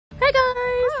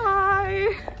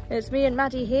It's me and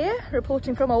Maddi here,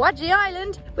 reporting from Awaji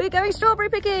Island. We're going strawberry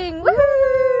picking!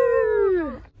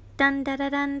 Woohoo! Dun dun dun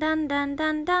dun dun dun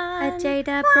dun dun. A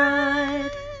Jade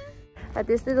bride. At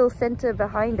this little centre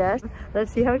behind us.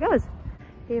 Let's see how it goes.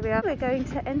 Here we are. We're going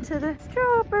to enter the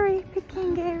strawberry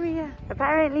picking area.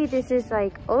 Apparently this is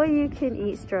like all you can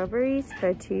eat strawberries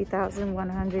for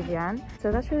 2,100 yen. So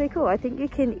that's really cool. I think you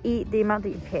can eat the amount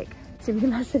that you pick.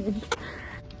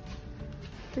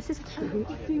 This is cute.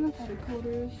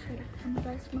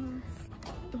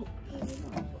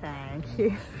 Thank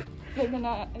you. They're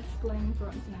gonna explain for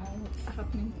us now what's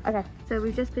happening. Okay, so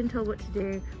we've just been told what to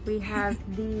do. We have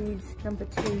these number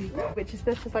 2, which is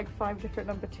just like 5 different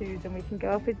number 2s, and we can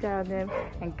go up and down them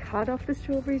and cut off the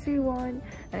strawberries we want.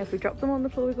 And if we drop them on the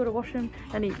floor, we've got to wash them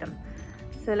and eat them.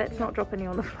 So let's not drop any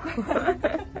on the floor.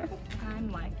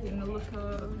 I'm liking the look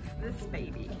of this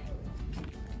baby.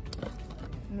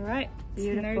 Alright,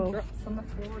 beautiful. No drops on the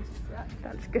floor just yet.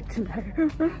 That's good to know.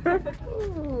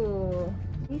 Ooh,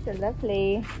 these are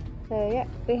lovely. So yeah,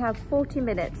 we have 40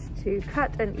 minutes to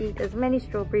cut and eat as many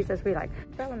strawberries as we like.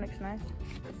 That one looks nice.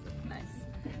 This looks nice.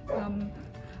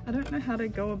 I don't know how to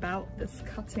go about this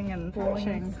cutting and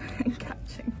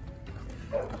catching.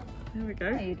 There we go.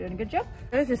 Yeah, you're doing a good job.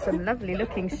 Those are some lovely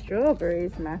looking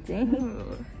strawberries, Maddi.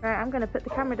 Right, I'm going to put the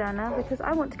camera down now because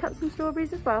I want to cut some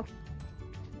strawberries as well.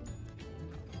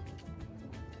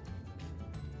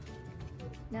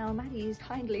 Now Maddi is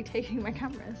kindly taking my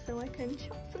camera so I can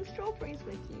chop some strawberries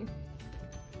with you.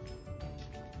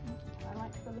 I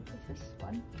like the look of this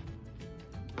one.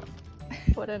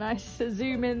 What a nice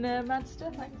zoom in there,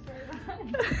 Madster. Thanks very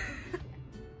much.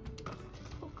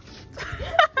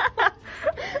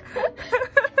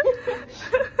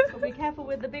 Well, be careful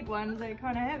with the big ones, they're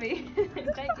kind of heavy.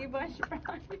 Take you by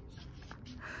surprise.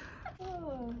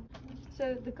 Oh.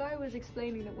 So the guy was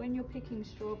explaining that when you're picking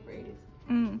strawberries,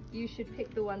 you should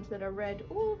pick the ones that are red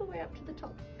all the way up to the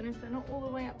top. And if they're not all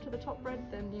the way up to the top red,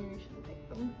 then you shouldn't pick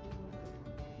them.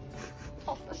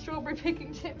 Off the strawberry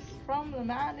picking tips from the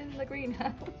man in the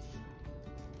greenhouse.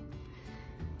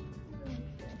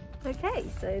 Okay,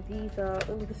 so these are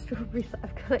all the strawberries that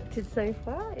I've collected so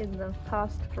far in the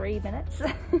past 3 minutes.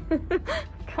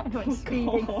 Kind of went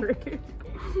speeding through.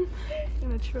 I'm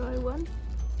gonna try one.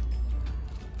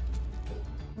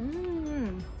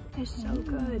 It's so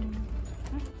good.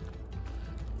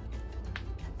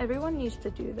 Everyone needs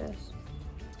to do this.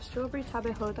 Strawberry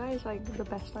tabe hodai is like the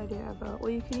best idea ever. Or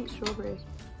you can eat strawberries.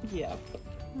 Yeah.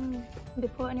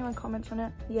 Before anyone comments on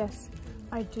it, yes,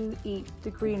 I do eat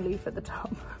the green leaf at the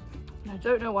top. And I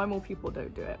don't know why more people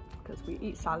don't do it, because we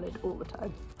eat salad all the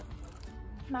time.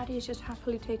 Maddi is just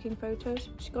happily taking photos.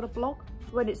 She's got a blog.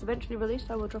 When it's eventually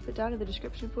released, I will drop it down in the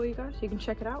description for you guys so you can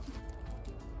check it out.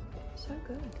 So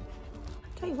good.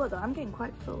 Tell you what though, I'm getting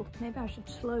quite full. Maybe I should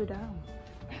slow down.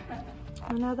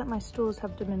 And now that my stores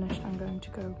have diminished, I'm going to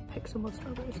go pick some more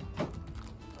strawberries.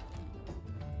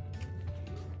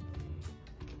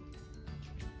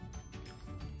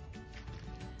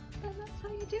 And that's how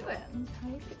you do it. That's how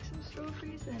you pick some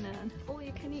strawberries in an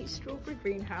all-you-can-eat strawberry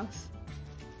greenhouse.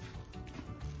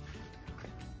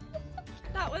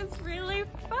 That was really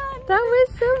fun. That was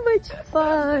so much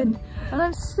fun. And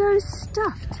I'm so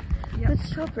stuffed. With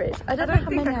strawberries. I don't know how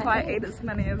many I quite ate as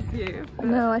many as you. But...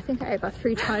 No, I think I ate about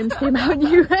 3 times the amount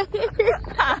you ate.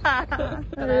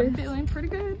 But I'm feeling pretty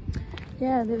good.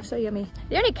 Yeah, they were so yummy.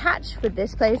 The only catch with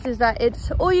this place is that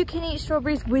it's all you can eat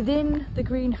strawberries within the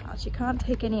greenhouse. You can't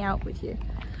take any out with you.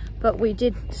 But we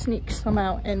did sneak some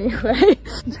out anyway.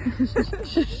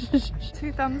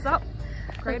 2 thumbs up.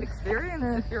 Great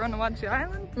experience if you're on Awaji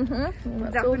Island.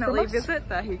 Definitely visit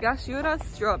the Higashiura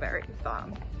Strawberry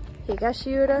Farm.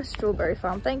 Higashiura Strawberry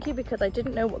Farm. Thank you, because I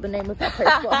didn't know what the name of that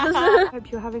place was. Hope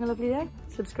you're having a lovely day.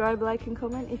 Subscribe, like and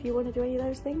comment if you want to do any of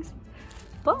those things.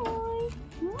 Bye!